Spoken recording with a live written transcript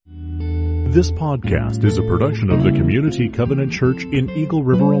This podcast is a production of the Community Covenant Church in Eagle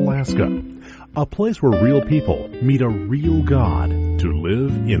River, Alaska. A place where real people meet a real God to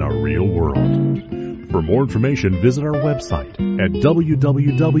live in a real world. For more information, visit our website at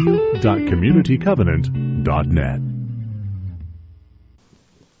www.communitycovenant.net.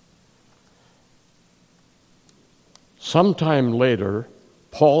 Sometime later,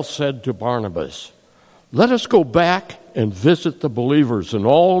 Paul said to Barnabas, "Let us go back and visit the believers in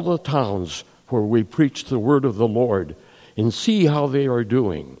all the towns where we preach the word of the Lord and see how they are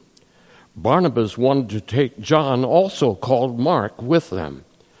doing." Barnabas wanted to take John, also called Mark, with them.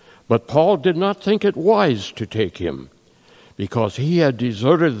 But Paul did not think it wise to take him, because he had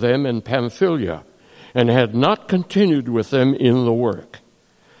deserted them in Pamphylia and had not continued with them in the work.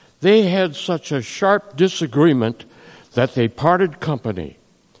 They had such a sharp disagreement that they parted company.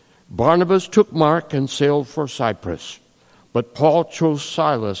 Barnabas took Mark and sailed for Cyprus, but Paul chose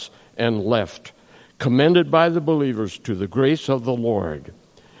Silas and left, commended by the believers to the grace of the Lord.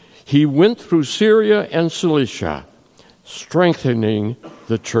 He went through Syria and Cilicia, strengthening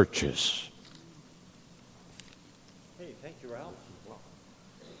the churches. Hey, thank you, Ralph.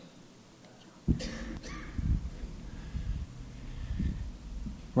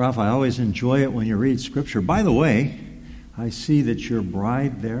 Ralph, I always enjoy it when you read Scripture. By the way, I see that your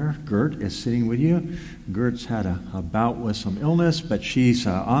bride there, Gert, is sitting with you. Gert's had a bout with some illness, but she's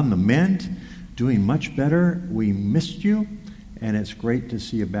on the mend, doing much better. We missed you, and it's great to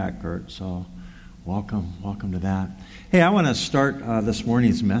see you back, Gert. So welcome to that. Hey, I want to start this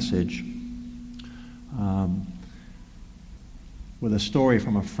morning's message with a story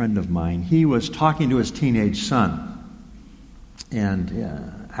from a friend of mine. He was talking to his teenage son, and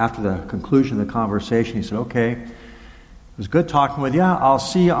after the conclusion of the conversation, he said, "Okay, it was good talking with you. I'll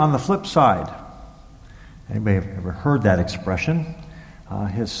see you on the flip side." Anybody ever heard that expression?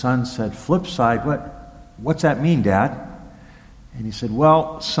 His son said, "Flip side? What's that mean, Dad?" And he said,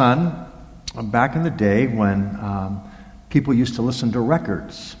 "Well, son, back in the day when people used to listen to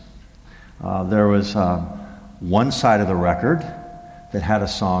records, there was one side of the record that had a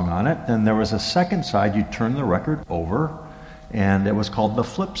song on it. Then there was a second side. You'd turn the record over, and it was called the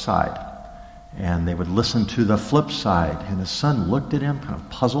flip side. And they would listen to the flip side." And his son looked at him, kind of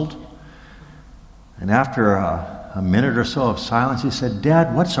puzzled. And after a minute or so of silence, he said,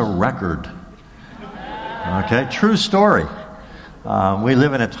 "Dad, what's a record?" Okay, true story. We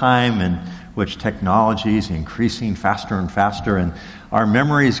live in a time in which technology is increasing faster and faster, and our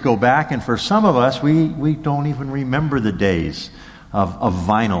memories go back. And for some of us, we don't even remember the days of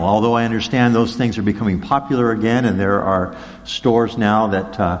vinyl, although I understand those things are becoming popular again, and there are stores now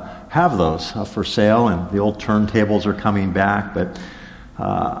that have those for sale, and the old turntables are coming back. But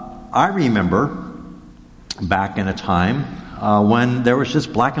I remember back in a time when there was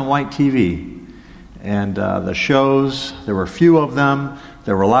just black and white TV, and the shows, there were few of them,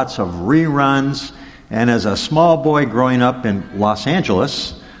 there were lots of reruns, and as a small boy growing up in Los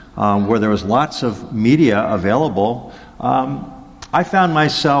Angeles, where there was lots of media available, I found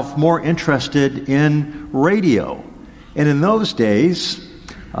myself more interested in radio. And in those days,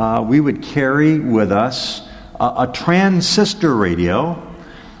 we would carry with us a transistor radio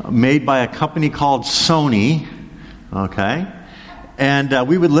made by a company called Sony, okay? And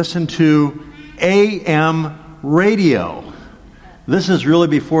we would listen to AM radio. This is really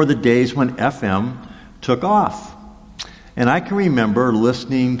before the days when FM took off. And I can remember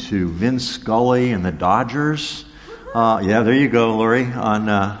listening to Vince Scully and the Dodgers. Yeah, there you go, Lori, on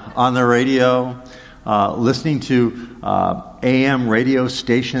the radio. Listening to AM radio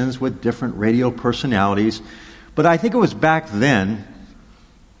stations with different radio personalities. But I think it was back then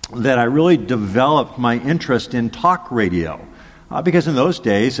that I really developed my interest in talk radio. Because in those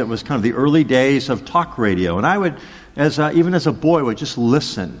days, it was kind of the early days of talk radio. And I would, even as a boy, would just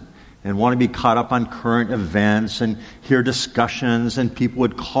listen and want to be caught up on current events and hear discussions, and people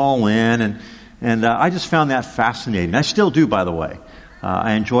would call in, and I just found that fascinating. I still do, by the way.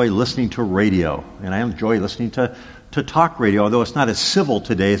 I enjoy listening to radio, and I enjoy listening to talk radio, although it's not as civil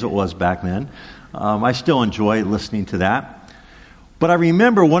today as it was back then. I still enjoy listening to that. But I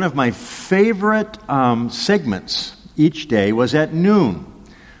remember one of my favorite segments each day was at noon.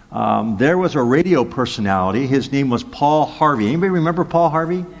 There was a radio personality. His name was Paul Harvey. Anybody remember Paul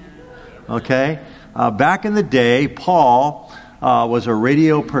Harvey? Okay. Back in the day, Paul was a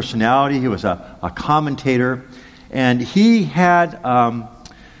radio personality. He was a commentator. And he had a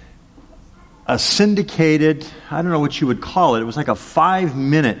syndicated, I don't know what you would call it. It was like a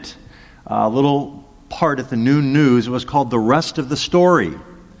 5-minute little part at the noon news. It was called The Rest of the Story.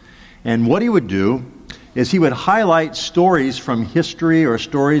 And what he would do is he would highlight stories from history or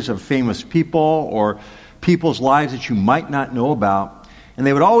stories of famous people or people's lives that you might not know about. And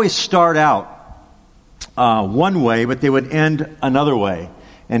they would always start out one way, but they would end another way.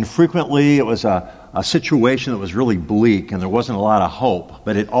 And frequently it was a situation that was really bleak and there wasn't a lot of hope,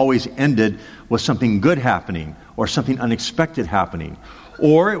 but it always ended with something good happening or something unexpected happening.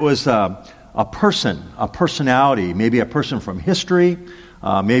 Or it was a personality, maybe a person from history,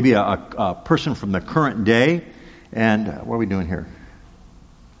 maybe a person from the current day. And what are we doing here?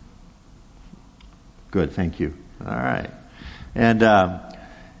 Good, thank you. All right. And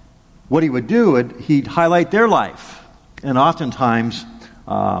what he would do, he'd highlight their life. And oftentimes,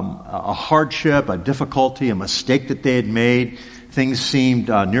 a hardship, a difficulty, a mistake that they had made, things seemed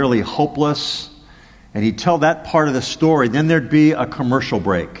nearly hopeless. And he'd tell that part of the story. Then there'd be a commercial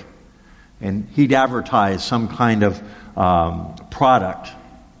break. And he'd advertise some kind of product.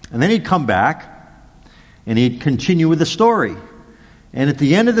 And then he'd come back and he'd continue with the story. And at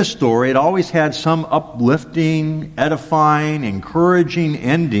the end of the story, it always had some uplifting, edifying, encouraging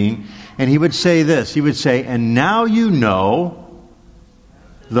ending. And he would say this. He would say, and now you know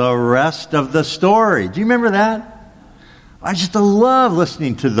the rest of the story. Do you remember that? I just love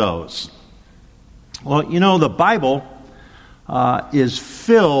listening to those. Well, you know, the Bible is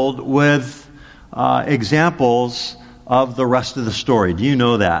filled with examples of the rest of the story. Do you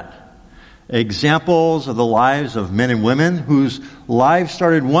know that? Examples of the lives of men and women whose lives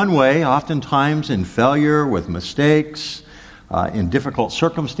started one way, oftentimes in failure, with mistakes, in difficult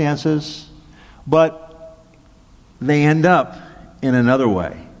circumstances, but they end up in another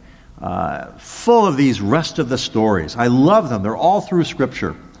way, full of these rest of the stories. I love them. They're all through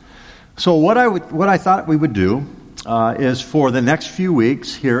Scripture. So what I thought we would do is for the next few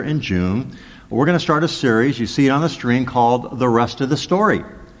weeks here in June, we're going to start a series, you see it on the screen, called The Rest of the Story.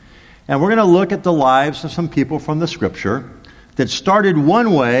 And we're going to look at the lives of some people from the Scripture that started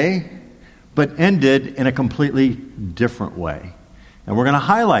one way, but ended in a completely different way. And we're going to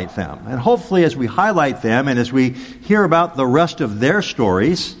highlight them. And hopefully as we highlight them and as we hear about the rest of their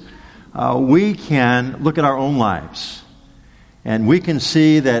stories, we can look at our own lives. And we can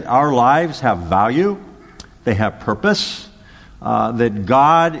see that our lives have value, they have purpose, that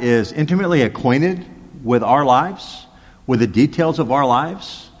God is intimately acquainted with our lives, with the details of our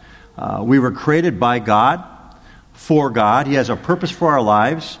lives. We were created by God, for God. He has a purpose for our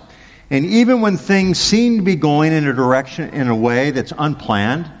lives. And even when things seem to be going in a direction, in a way that's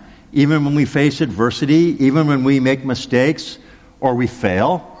unplanned, even when we face adversity, even when we make mistakes or we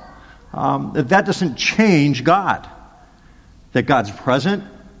fail, that doesn't change God. That God's present,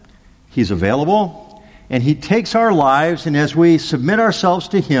 He's available, and He takes our lives, and as we submit ourselves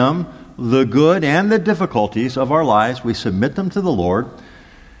to Him, the good and the difficulties of our lives, we submit them to the Lord,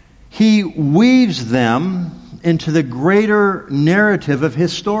 He weaves them into the greater narrative of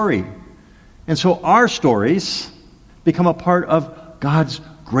His story. And so our stories become a part of God's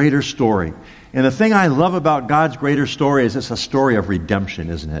greater story. And the thing I love about God's greater story is it's a story of redemption,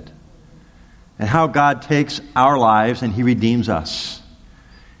 isn't it? And how God takes our lives and He redeems us.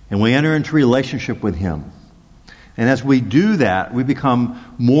 And we enter into relationship with Him. And as we do that, we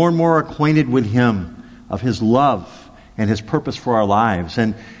become more and more acquainted with Him, of His love and His purpose for our lives.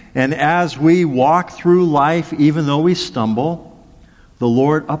 And as we walk through life, even though we stumble, the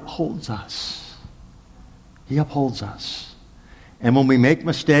Lord upholds us. He upholds us. And when we make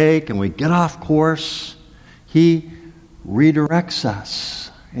mistake and we get off course, He redirects us.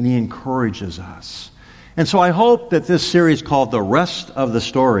 And He encourages us. And so I hope that this series called The Rest of the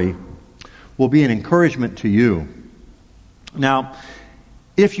Story will be an encouragement to you. Now,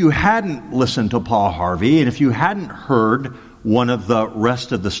 if you hadn't listened to Paul Harvey, and if you hadn't heard one of the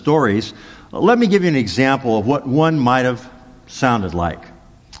rest of the stories, let me give you an example of what one might have sounded like.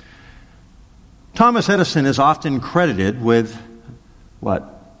 Thomas Edison is often credited with,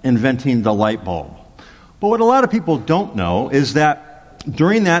 inventing the light bulb. But what a lot of people don't know is that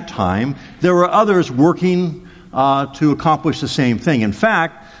during that time, there were others working to accomplish the same thing. In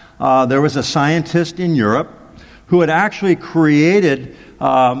fact, there was a scientist in Europe who had actually created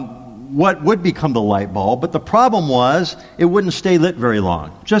what would become the light bulb, but the problem was it wouldn't stay lit very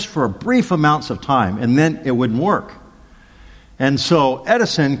long, just for brief amounts of time, and then it wouldn't work. And so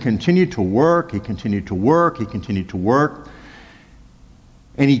Edison continued to work, he continued to work,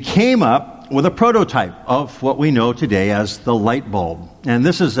 and he came up with a prototype of what we know today as the light bulb. And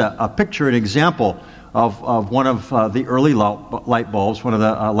this is a picture, an example of one of the early light bulbs, one of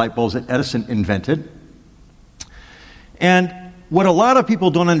the light bulbs that Edison invented. And what a lot of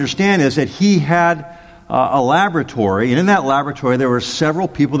people don't understand is that he had a laboratory, and in that laboratory there were several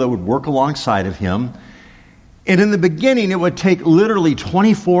people that would work alongside of him, And in the beginning, it would take literally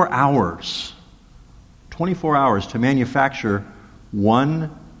 24 hours. 24 hours to manufacture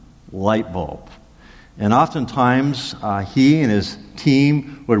one light bulb. And oftentimes, he and his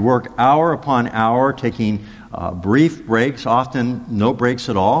team would work hour upon hour, taking brief breaks, often no breaks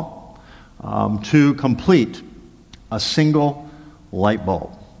at all, to complete a single light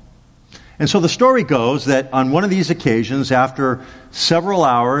bulb. And so the story goes that on one of these occasions, after several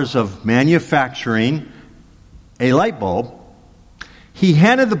hours of manufacturing a light bulb, he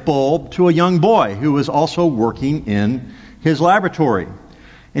handed the bulb to a young boy who was also working in his laboratory.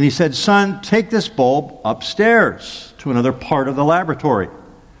 And he said, "Son, take this bulb upstairs to another part of the laboratory."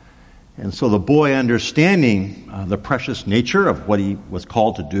 And so the boy, understanding the precious nature of what he was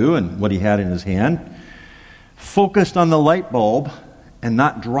called to do and what he had in his hand, focused on the light bulb and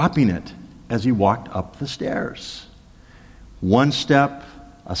not dropping it as he walked up the stairs. One step,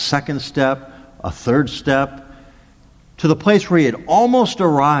 a second step, a third step, to the place where he had almost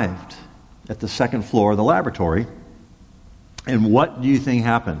arrived at the second floor of the laboratory. And what do you think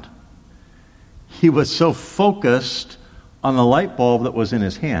happened? He was so focused on the light bulb that was in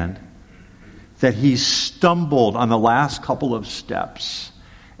his hand that he stumbled on the last couple of steps,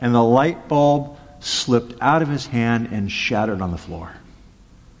 and the light bulb slipped out of his hand and shattered on the floor.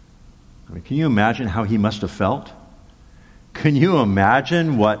 I mean, can you imagine how he must have felt? Can you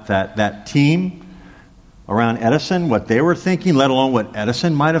imagine what that team around Edison, what they were thinking, let alone what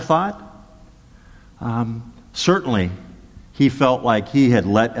Edison might have thought? Certainly, he felt like he had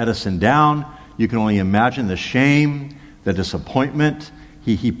let Edison down. You can only imagine the shame, the disappointment.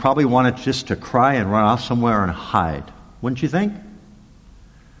 He probably wanted just to cry and run off somewhere and hide. Wouldn't you think?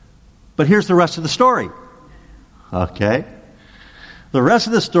 But here's the rest of the story. Okay? The rest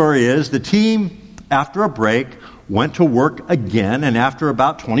of the story is the team, after a break, went to work again, and after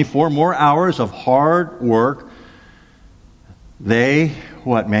about 24 more hours of hard work, they,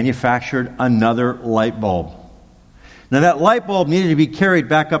 manufactured another light bulb. Now that light bulb needed to be carried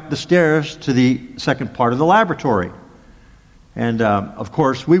back up the stairs to the second part of the laboratory. And of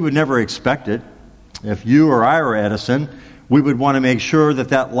course, we would never expect it. If you or I were Edison, we would want to make sure that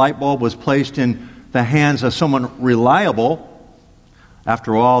that light bulb was placed in the hands of someone reliable.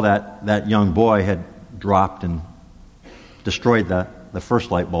 After all, that young boy had dropped and destroyed the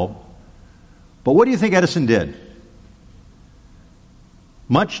first light bulb. But what do you think Edison did?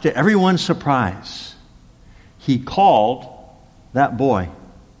 Much to everyone's surprise, he called that boy.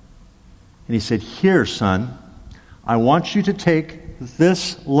 And he said, "Here, son, I want you to take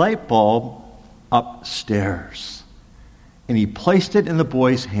this light bulb upstairs." And he placed it in the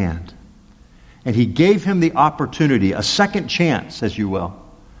boy's hand. And he gave him the opportunity, a second chance, as you will,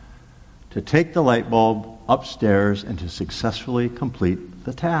 to take the light bulb upstairs and to successfully complete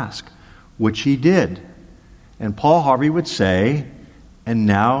the task, which he did. And Paul Harvey would say, "And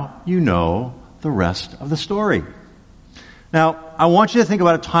now you know the rest of the story." Now, I want you to think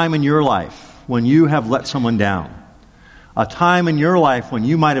about a time in your life when you have let someone down. A time in your life when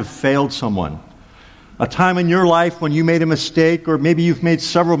you might have failed someone. A time in your life when you made a mistake, or maybe you've made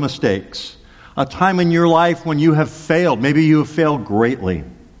several mistakes. A time in your life when you have failed. Maybe you have failed greatly.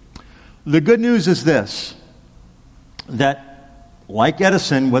 The good news is this, that like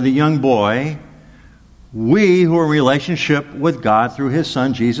Edison with a young boy, we who are in relationship with God through His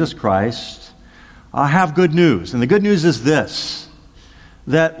Son, Jesus Christ, have good news. And the good news is this,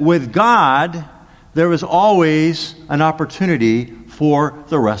 that with God, there is always an opportunity for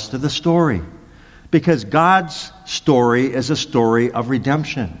the rest of the story. Because God's story is a story of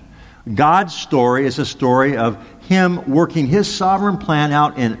redemption. God's story is a story of Him working His sovereign plan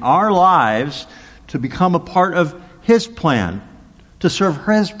out in our lives to become a part of His plan, to serve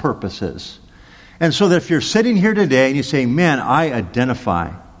His purposes. And so that if you're sitting here today and you say, "Man, I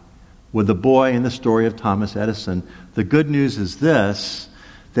identify with the boy in the story of Thomas Edison," the good news is this,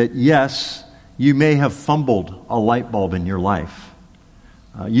 that yes, you may have fumbled a light bulb in your life.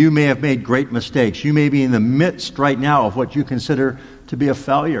 You may have made great mistakes. You may be in the midst right now of what you consider to be a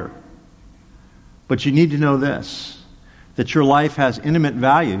failure. But you need to know this, that your life has intimate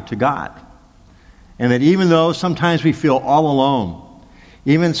value to God. And that even though sometimes we feel all alone,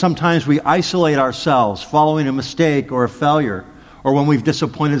 even sometimes we isolate ourselves following a mistake or a failure, or when we've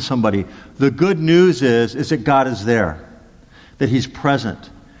disappointed somebody, the good news is that God is there, that He's present,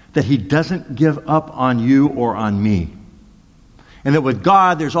 that He doesn't give up on you or on me. And that with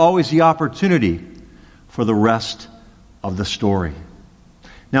God, there's always the opportunity for the rest of the story.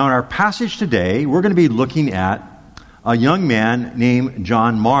 Now, in our passage today, we're going to be looking at a young man named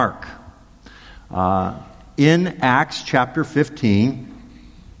John Mark. In Acts chapter 15,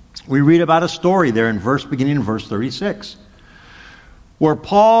 we read about a story there beginning in verse 36, where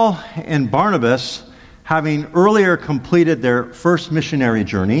Paul and Barnabas, having earlier completed their first missionary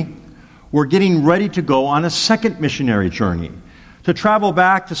journey, were getting ready to go on a second missionary journey, to travel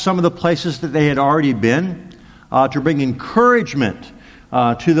back to some of the places that they had already been, to bring encouragement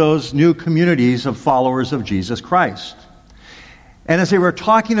to those new communities of followers of Jesus Christ. And as they were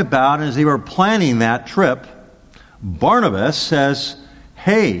talking about, and as they were planning that trip, Barnabas says,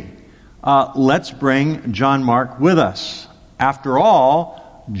 hey, let's bring John Mark with us. After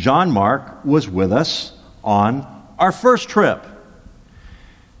all, John Mark was with us on our first trip.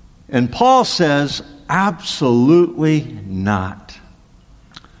 And Paul says, absolutely not.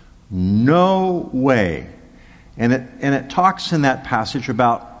 No way. And it talks in that passage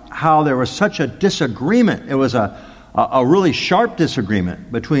about how there was such a disagreement. It was a really sharp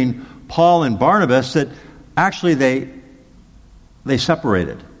disagreement between Paul and Barnabas that actually they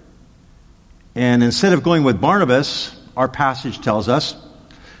separated. And instead of going with Barnabas, our passage tells us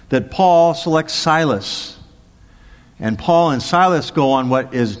that Paul selects Silas. And Paul and Silas go on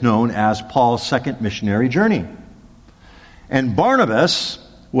what is known as Paul's second missionary journey. And Barnabas,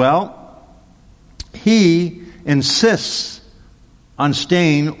 well, he insists on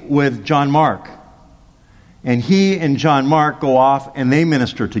staying with John Mark. And he and John Mark go off and they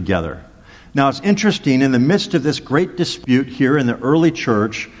minister together. Now it's interesting, in the midst of this great dispute here in the early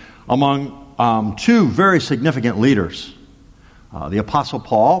church among two very significant leaders, the Apostle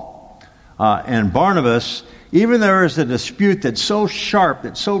Paul and Barnabas, even there is a dispute that's so sharp,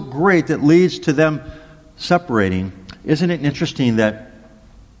 that's so great, that leads to them separating. Isn't it interesting that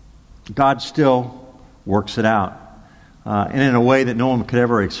God still works it out? And in a way that no one could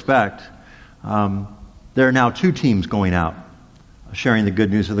ever expect. There are now two teams going out, sharing the good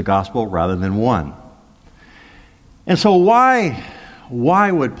news of the gospel rather than one. And so why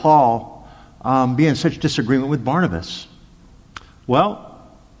would Paul be in such disagreement with Barnabas? Well,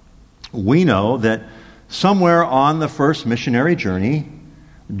 we know that somewhere on the first missionary journey,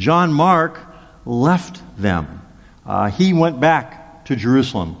 John Mark left them. He went back to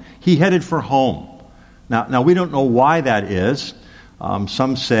Jerusalem. He headed for home. Now we don't know why that is.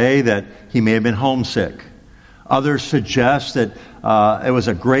 Some say that he may have been homesick. Others suggest that it was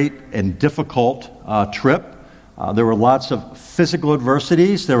a great and difficult trip. There were lots of physical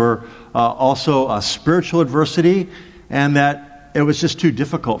adversities. There were also a spiritual adversity, and that it was just too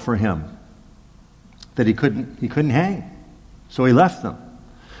difficult for him, that he couldn't hang. So he left them.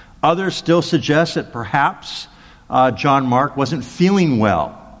 Others still suggest that perhaps John Mark wasn't feeling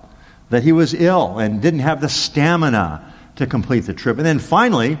well, that he was ill and didn't have the stamina to complete the trip. And then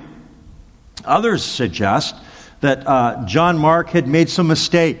finally, others suggest that John Mark had made some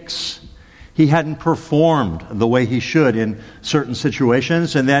mistakes. He hadn't performed the way he should in certain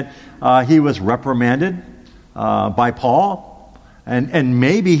situations, and that he was reprimanded by Paul. And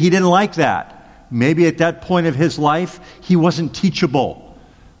maybe he didn't like that. Maybe at that point of his life, he wasn't teachable.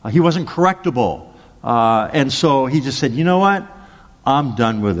 He wasn't correctable. And so he just said, you know what? I'm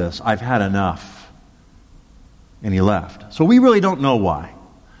done with this. I've had enough. And he left. So we really don't know why.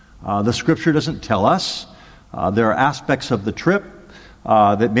 The Scripture doesn't tell us. There are aspects of the trip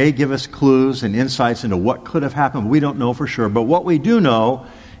that may give us clues and insights into what could have happened. We don't know for sure. But what we do know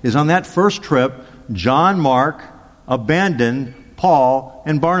is on that first trip, John Mark abandoned Paul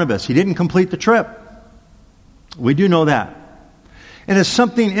and Barnabas. He didn't complete the trip. We do know that. And there's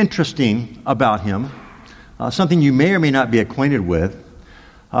something interesting about him, something you may or may not be acquainted with.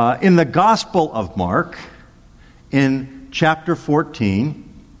 In the Gospel of Mark, in chapter 14,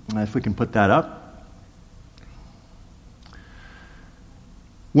 if we can put that up,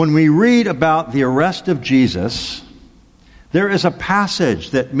 when we read about the arrest of Jesus, there is a passage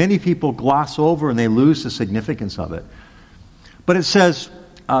that many people gloss over and they lose the significance of it. But it says,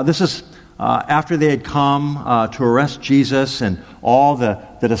 this is after they had come to arrest Jesus, and all the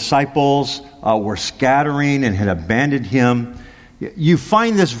disciples were scattering and had abandoned him. You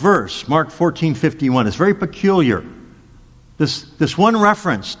find this verse, Mark 14:51. It's very peculiar. This one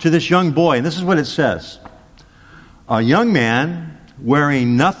reference to this young boy, and this is what it says. A young man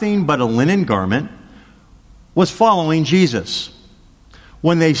wearing nothing but a linen garment was following Jesus.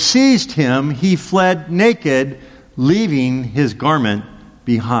 When they seized him, he fled naked, leaving his garment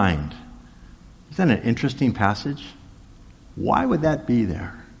behind. Isn't that an interesting passage? Why would that be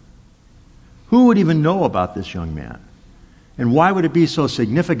there? Who would even know about this young man? And why would it be so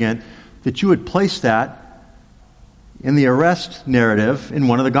significant that you would place that in the arrest narrative in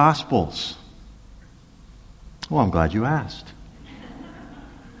one of the Gospels? Well, I'm glad you asked.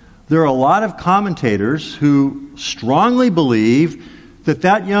 There are a lot of commentators who strongly believe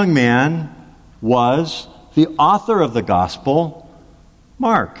that young man was the author of the gospel,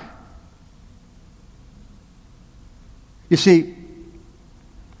 Mark. You see,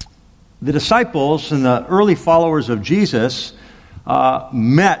 the disciples and the early followers of Jesus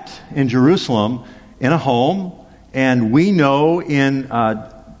met in Jerusalem in a home, and we know in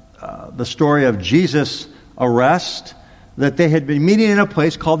the story of Jesus' arrest that they had been meeting in a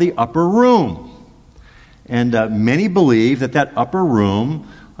place called the Upper Room. And many believe that upper room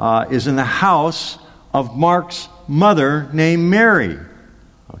is in the house of Mark's mother named Mary.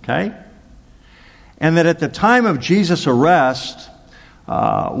 Okay? And that at the time of Jesus' arrest,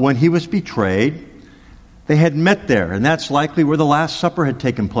 when he was betrayed, they had met there. And that's likely where the Last Supper had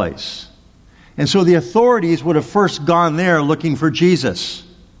taken place. And so the authorities would have first gone there looking for Jesus.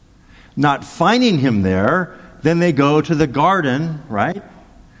 Not finding him there, then they go to the garden, right?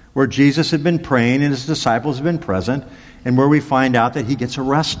 Where Jesus had been praying and his disciples had been present, and where we find out that he gets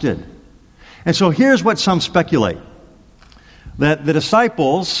arrested. And so here's what some speculate. That the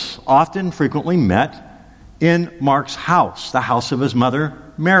disciples often, frequently met in Mark's house, the house of his mother,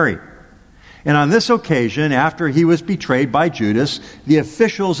 Mary. And on this occasion, after he was betrayed by Judas, the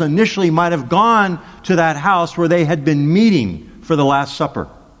officials initially might have gone to that house where they had been meeting for the Last Supper.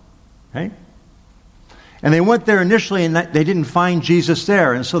 Okay? And they went there initially and they didn't find Jesus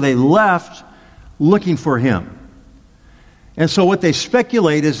there. And so they left looking for him. And so what they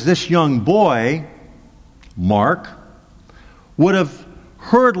speculate is this young boy, Mark, would have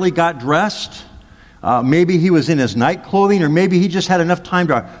hurriedly got dressed. Maybe he was in his night clothing, or maybe he just had enough time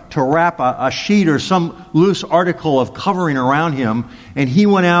to wrap a sheet or some loose article of covering around him, and he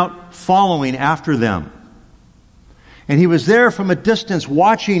went out following after them. And he was there from a distance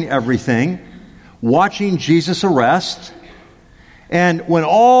watching everything, watching Jesus' arrest. And when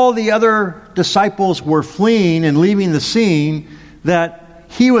all the other disciples were fleeing and leaving the scene, that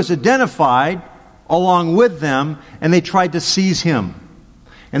he was identified along with them, and they tried to seize him.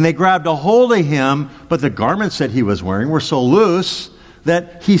 And they grabbed a hold of him, but the garments that he was wearing were so loose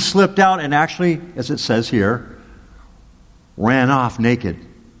that he slipped out and actually, as it says here, ran off naked.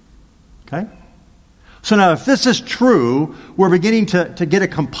 Okay? So now if this is true, we're beginning to get a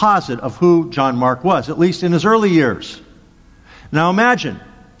composite of who John Mark was, at least in his early years. Now imagine,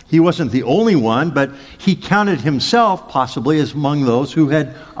 he wasn't the only one, but he counted himself possibly as among those who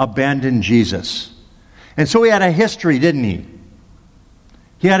had abandoned Jesus. And so he had a history, didn't he?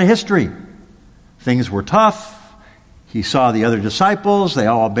 He had a history. Things were tough. He saw the other disciples. They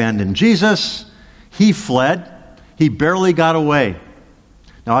all abandoned Jesus. He fled. He barely got away.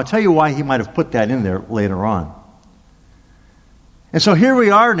 Now, I'll tell you why he might have put that in there later on. And so here we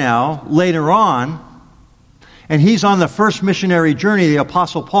are now, later on, and he's on the first missionary journey, the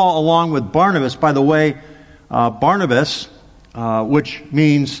Apostle Paul, along with Barnabas. By the way, Barnabas, which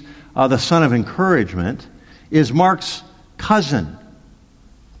means the son of encouragement, is Mark's cousin.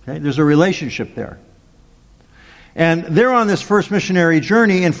 Okay? There's a relationship there. And they're on this first missionary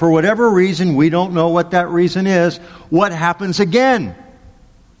journey, and for whatever reason, we don't know what that reason is, what happens again?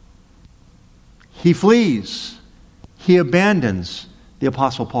 He flees. He abandons the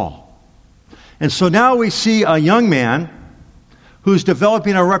Apostle Paul. And so now we see a young man who's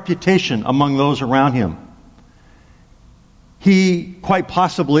developing a reputation among those around him. He quite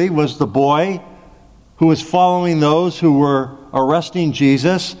possibly was the boy who was following those who were arresting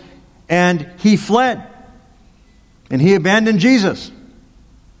Jesus, and he fled. And he abandoned Jesus.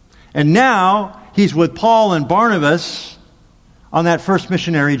 And now he's with Paul and Barnabas on that first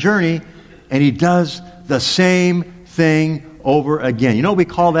missionary journey, and he does the same thing over again. You know what we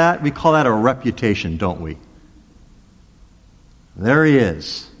call that? We call that a reputation, don't we? There he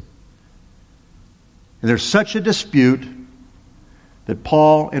is. And there's such a dispute that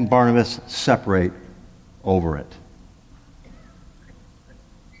Paul and Barnabas separate over it.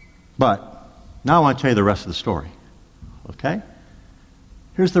 But now I want to tell you the rest of the story. Okay?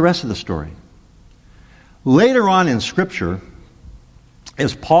 Here's the rest of the story. Later on in Scripture,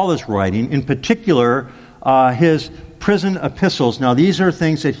 as Paul is writing, in particular, his prison epistles. Now, these are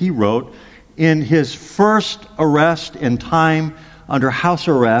things that he wrote in his first arrest and time under house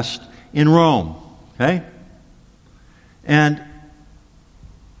arrest in Rome. Okay? And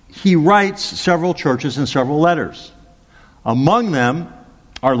he writes several churches and several letters. Among them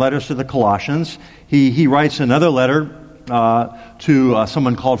are letters to the Colossians. He writes another letter to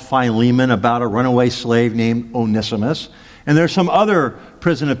someone called Philemon about a runaway slave named Onesimus. And there's some other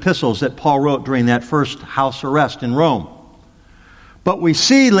prison epistles that Paul wrote during that first house arrest in Rome. But we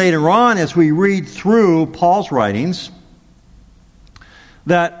see later on, as we read through Paul's writings,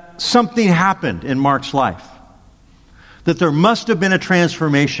 that something happened in Mark's life. that there must have been a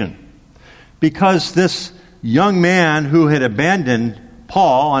transformation, because this young man who had abandoned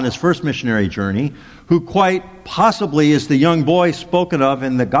Paul on his first missionary journey, who quite possibly is the young boy spoken of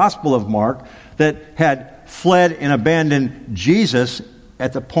in the Gospel of Mark that had fled and abandoned Jesus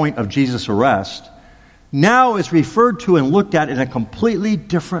at the point of Jesus' arrest, now is referred to and looked at in a completely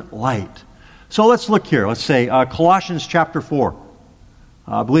different light. So let's look here. Let's say Colossians chapter 4,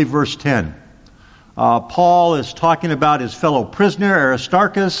 I believe verse 10. Paul is talking about his fellow prisoner,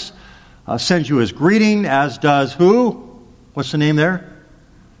 Aristarchus, sends you his greeting, as does who? What's the name there?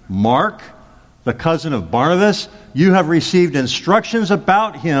 Mark, the cousin of Barnabas. You have received instructions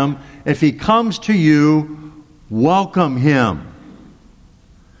about him. If he comes to you, welcome him.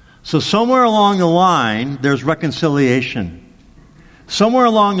 So somewhere along the line, there's reconciliation. Somewhere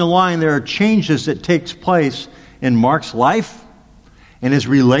along the line, there are changes that takes place in Mark's life and his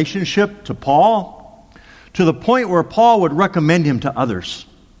relationship to Paul, to the point where Paul would recommend him to others.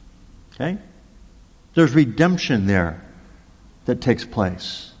 Okay? There's redemption there that takes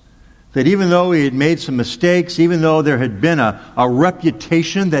place. That even though he had made some mistakes, even though there had been a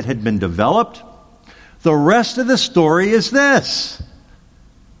reputation that had been developed, the rest of the story is this: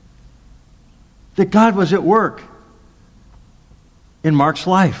 that God was at work in Mark's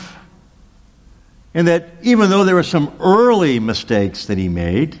life. And that even though there were some early mistakes that he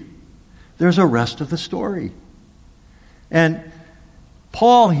made, there's a rest of the story. And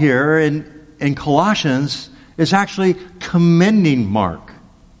Paul here in Colossians is actually commending Mark.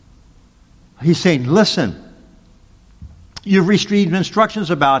 He's saying, listen, you've received instructions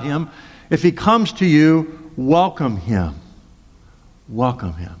about him. If he comes to you, welcome him.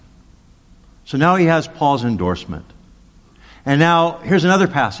 Welcome him. So now he has Paul's endorsement. And now here's another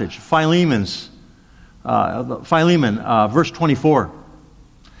passage, Philemon, verse 24.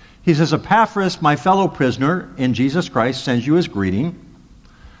 He says, Epaphras, my fellow prisoner in Jesus Christ, sends you his greeting,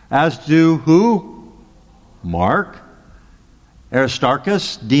 as do who? Mark,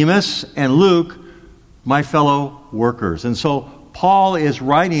 Aristarchus, Demas, and Luke, my fellow workers. And so Paul is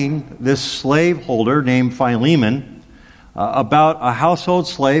writing this slaveholder named Philemon about a household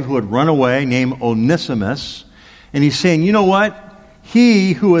slave who had run away named Onesimus. And he's saying, you know what?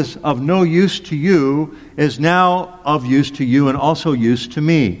 He who is of no use to you is now of use to you and also use to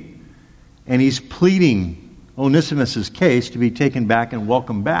me. And he's pleading Onesimus' case to be taken back and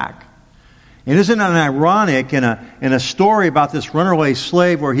welcomed back. And isn't it ironic in a story about this runaway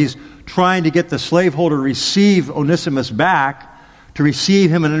slave where he's trying to get the slaveholder to receive Onesimus back, to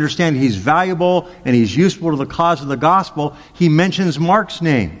receive him and understand he's valuable and he's useful to the cause of the gospel, he mentions Mark's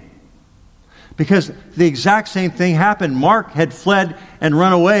name. Because the exact same thing happened. Mark had fled and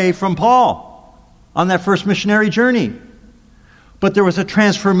run away from Paul on that first missionary journey. But there was a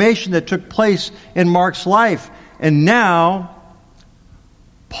transformation that took place in Mark's life. And now,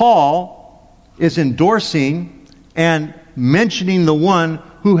 Paul is endorsing and mentioning the one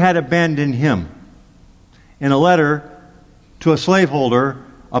who had abandoned him in a letter to a slaveholder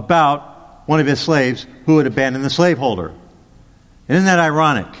about one of his slaves who had abandoned the slaveholder. And isn't that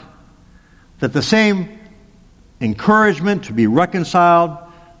ironic? That the same encouragement to be reconciled,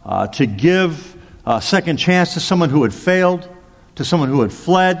 to give a second chance to someone who had failed, to someone who had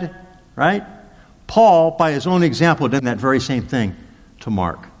fled, right? Paul, by his own example, did that very same thing to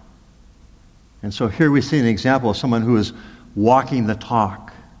Mark. And so here we see an example of someone who is walking the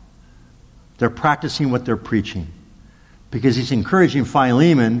talk. They're practicing what they're preaching. Because he's encouraging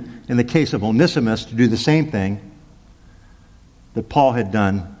Philemon, in the case of Onesimus, to do the same thing that Paul had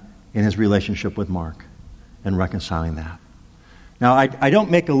done in his relationship with Mark and reconciling that. Now, I don't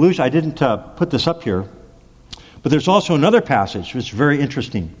make allusion, I didn't put this up here, but there's also another passage which is very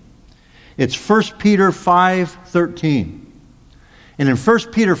interesting. It's 1 Peter 5:13. And in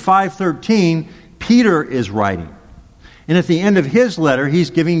 1 Peter 5:13, Peter is writing. And at the end of his letter, he's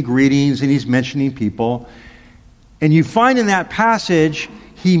giving greetings and he's mentioning people. And you find in that passage,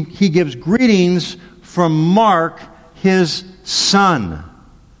 he gives greetings from Mark, his son.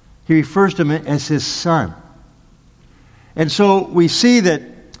 He refers to him as his son. And so we see that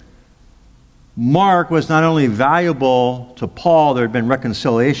Mark was not only valuable to Paul, there had been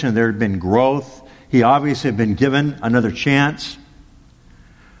reconciliation, there had been growth. He obviously had been given another chance.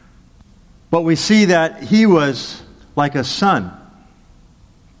 But we see that he was like a son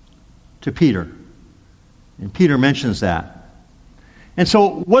to Peter. And Peter mentions that. And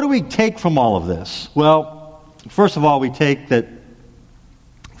so what do we take from all of this? Well, first of all, we take that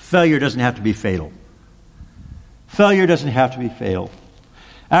failure doesn't have to be fatal. Failure doesn't have to be fatal.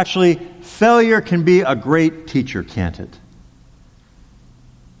 Actually, failure can be a great teacher, can't it?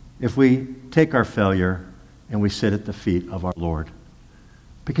 If we take our failure and we sit at the feet of our Lord.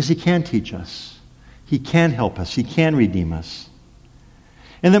 Because He can teach us. He can help us. He can redeem us.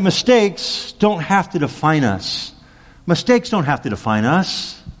 And that mistakes don't have to define us. Mistakes don't have to define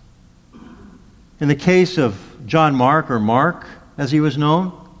us. In the case of John Mark, or Mark as he was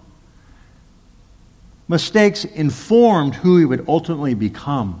known, mistakes informed who he would ultimately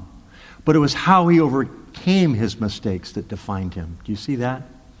become. But it was how he overcame his mistakes that defined him. Do you see that?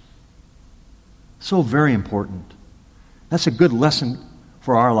 So very important. That's a good lesson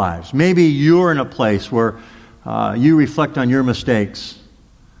for our lives. Maybe you're in a place where you reflect on your mistakes.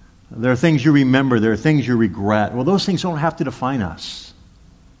 There are things you remember. There are things you regret. Well, those things don't have to define us.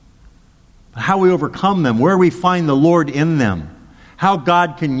 How we overcome them, where we find the Lord in them, how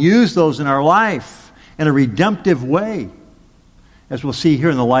God can use those in our life in a redemptive way, as we'll see here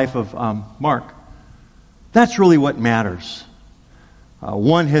in the life of Mark. That's really what matters.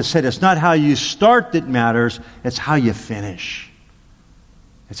 One has said it's not how you start that matters, it's how you finish.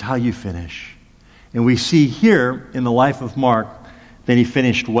 It's how you finish. And we see here in the life of Mark that he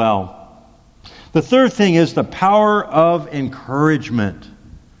finished well. The third thing is the power of encouragement.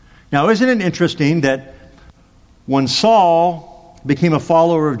 Now, isn't it interesting that when Saul became a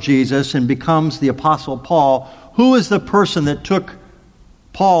follower of Jesus and becomes the Apostle Paul, who is the person that took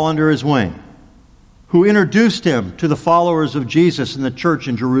Paul under his wing? Who introduced him to the followers of Jesus in the church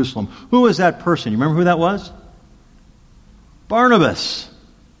in Jerusalem? Who was that person? You remember who that was? Barnabas.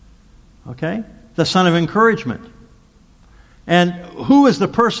 Okay? The son of encouragement. And who is the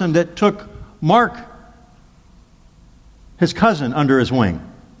person that took Mark, his cousin, under his wing?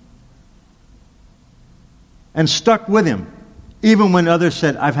 And stuck with him, even when others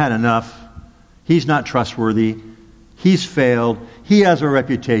said, I've had enough. He's not trustworthy. He's failed. He has a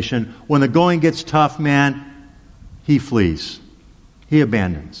reputation. When the going gets tough, man, he flees. He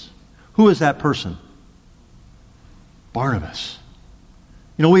abandons. Who is that person? Barnabas.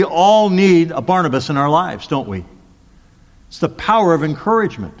 You know, we all need a Barnabas in our lives, don't we? It's the power of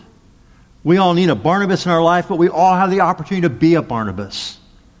encouragement. We all need a Barnabas in our life, but we all have the opportunity to be a Barnabas.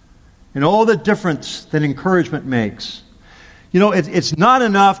 And all the difference that encouragement makes. You know, it's not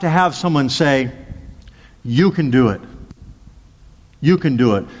enough to have someone say, you can do it. You can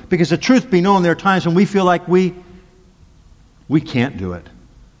do it. Because the truth be known, there are times when we feel like we can't do it.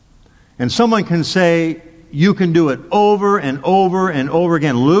 And someone can say, you can do it over and over and over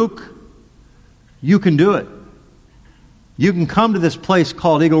again. Luke, you can do it. You can come to this place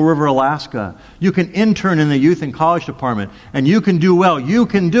called Eagle River, Alaska. You can intern in the youth and college department. And you can do well. You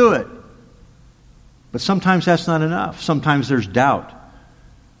can do it. But sometimes that's not enough. Sometimes there's doubt.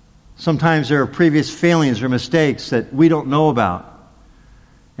 Sometimes there are previous failings or mistakes that we don't know about.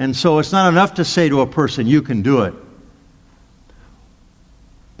 And so it's not enough to say to a person, you can do it.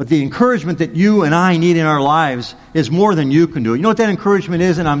 But the encouragement that you and I need in our lives is more than you can do it. You know what that encouragement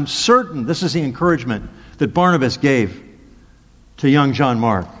is? And I'm certain this is the encouragement that Barnabas gave to young John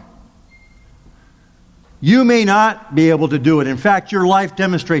Mark. You may not be able to do it. In fact, your life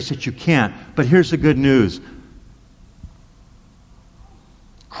demonstrates that you can't. But here's the good news.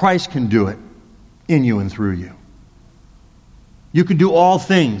 Christ can do it in you and through you. You can do all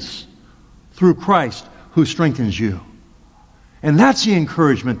things through Christ who strengthens you. And that's the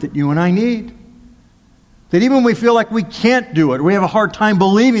encouragement that you and I need. That even when we feel like we can't do it, or we have a hard time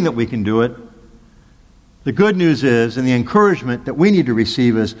believing that we can do it, the good news is, and the encouragement that we need to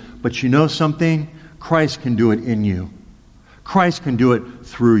receive is, but you know something? Christ can do it in you. Christ can do it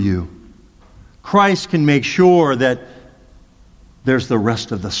through you. Christ can make sure that there's the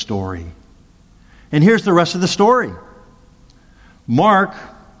rest of the story. And here's the rest of the story. Mark,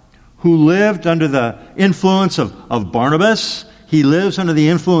 who lived under the influence of Barnabas, he lives under the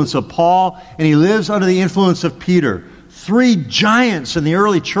influence of Paul, and he lives under the influence of Peter. 3 giants in the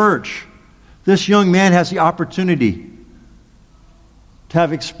early church. This young man has the opportunity to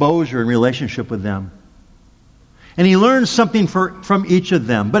have exposure and relationship with them. And he learns something from each of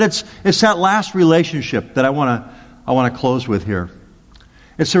them. But it's that last relationship that I want to close with here.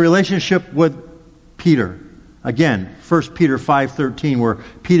 It's a relationship with Peter. Again, 1 Peter 5:13, where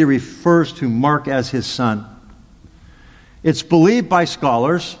Peter refers to Mark as his son. It's believed by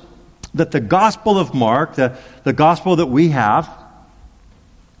scholars that the Gospel of Mark, the Gospel that we have,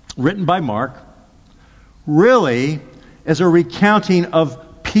 written by Mark, really is a recounting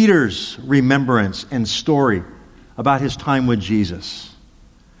of Peter's remembrance and story about his time with Jesus.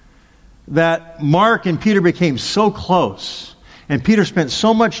 That Mark and Peter became so close, and Peter spent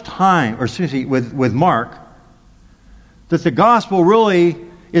so much time, with Mark, that the gospel really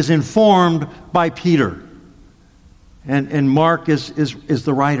is informed by Peter. And Mark is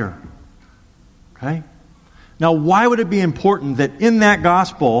the writer. Okay? Now, why would it be important that in that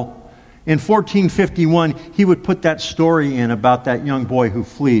gospel, in 1451, he would put that story in about that young boy who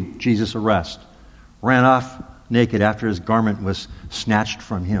fled Jesus' arrest, ran off naked after his garment was snatched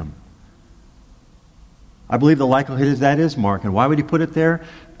from him? I believe the likelihood is that is Mark. And why would he put it there?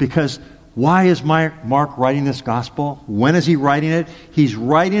 Because why is Mark writing this gospel? When is he writing it? He's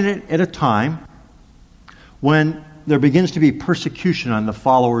writing it at a time when there begins to be persecution on the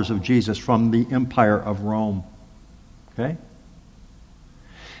followers of Jesus from the Empire of Rome. Okay?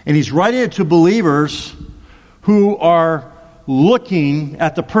 And he's writing it to believers who are looking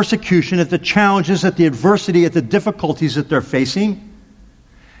at the persecution, at the challenges, at the adversity, at the difficulties that they're facing.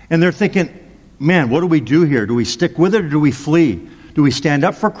 And they're thinking, man, what do we do here? Do we stick with it or do we flee? Do we stand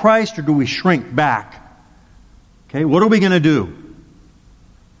up for Christ or do we shrink back? Okay, what are we going to do?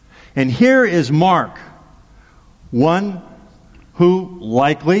 And here is Mark, one who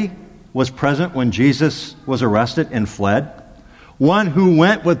likely was present when Jesus was arrested and fled. One who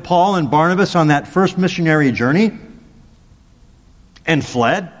went with Paul and Barnabas on that first missionary journey and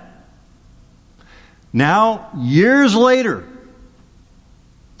fled. Now, years later,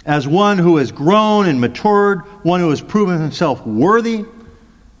 as one who has grown and matured, one who has proven himself worthy,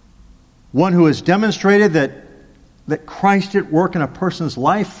 one who has demonstrated that Christ at work in a person's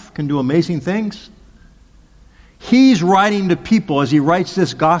life can do amazing things. He's writing to people as he writes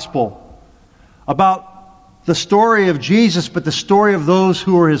this gospel about the story of Jesus, but the story of those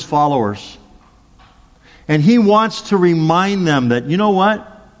who are his followers. And he wants to remind them that, you know what?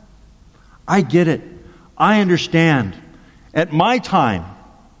 I get it. I understand. At my time,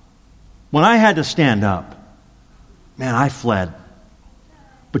 when I had to stand up, man, I fled.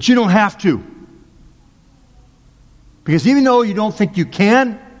 But you don't have to. Because even though you don't think you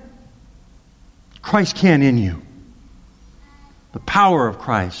can, Christ can in you. The power of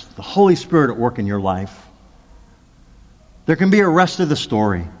Christ, the Holy Spirit at work in your life. There can be a rest of the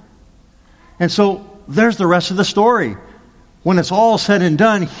story. And so there's the rest of the story. When it's all said and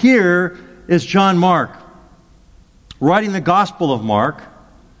done, here is John Mark, writing the Gospel of Mark,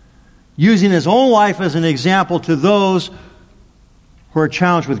 using his own life as an example to those who are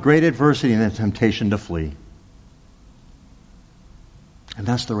challenged with great adversity and the temptation to flee. And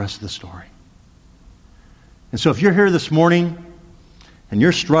that's the rest of the story. And so if you're here this morning and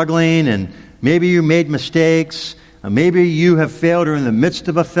you're struggling and maybe you made mistakes, maybe you have failed or in the midst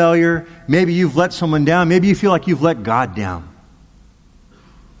of a failure, maybe you've let someone down, maybe you feel like you've let God down.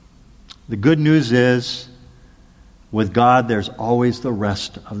 The good news is, with God, there's always the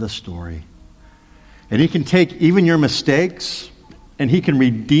rest of the story. And He can take even your mistakes and He can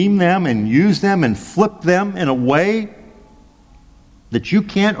redeem them and use them and flip them in a way that you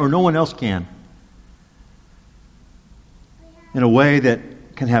can't or no one else can. In a way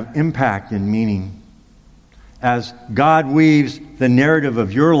that can have impact and meaning. As God weaves the narrative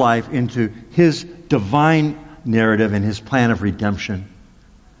of your life into His divine narrative and His plan of redemption.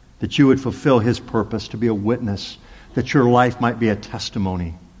 That you would fulfill His purpose to be a witness. That your life might be a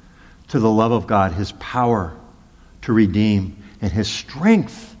testimony to the love of God, His power to redeem, and His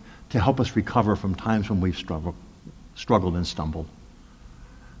strength to help us recover from times when we've struggled and stumbled.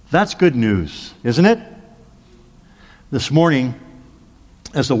 That's good news, isn't it? This morning,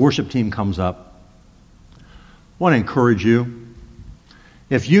 as the worship team comes up, I want to encourage you.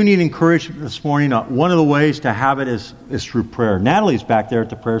 If you need encouragement this morning, one of the ways to have it is through prayer. Natalie's back there at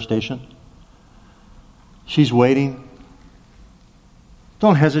the prayer station. She's waiting.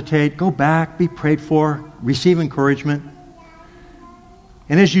 Don't hesitate. Go back. Be prayed for. Receive encouragement.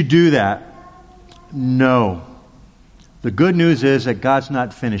 And as you do that, know the good news is that God's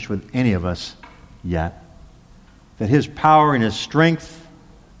not finished with any of us yet. That His power and His strength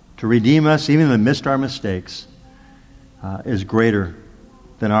to redeem us, even in the midst of our mistakes, is greater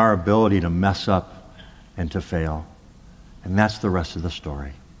than our ability to mess up and to fail. And that's the rest of the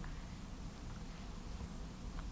story.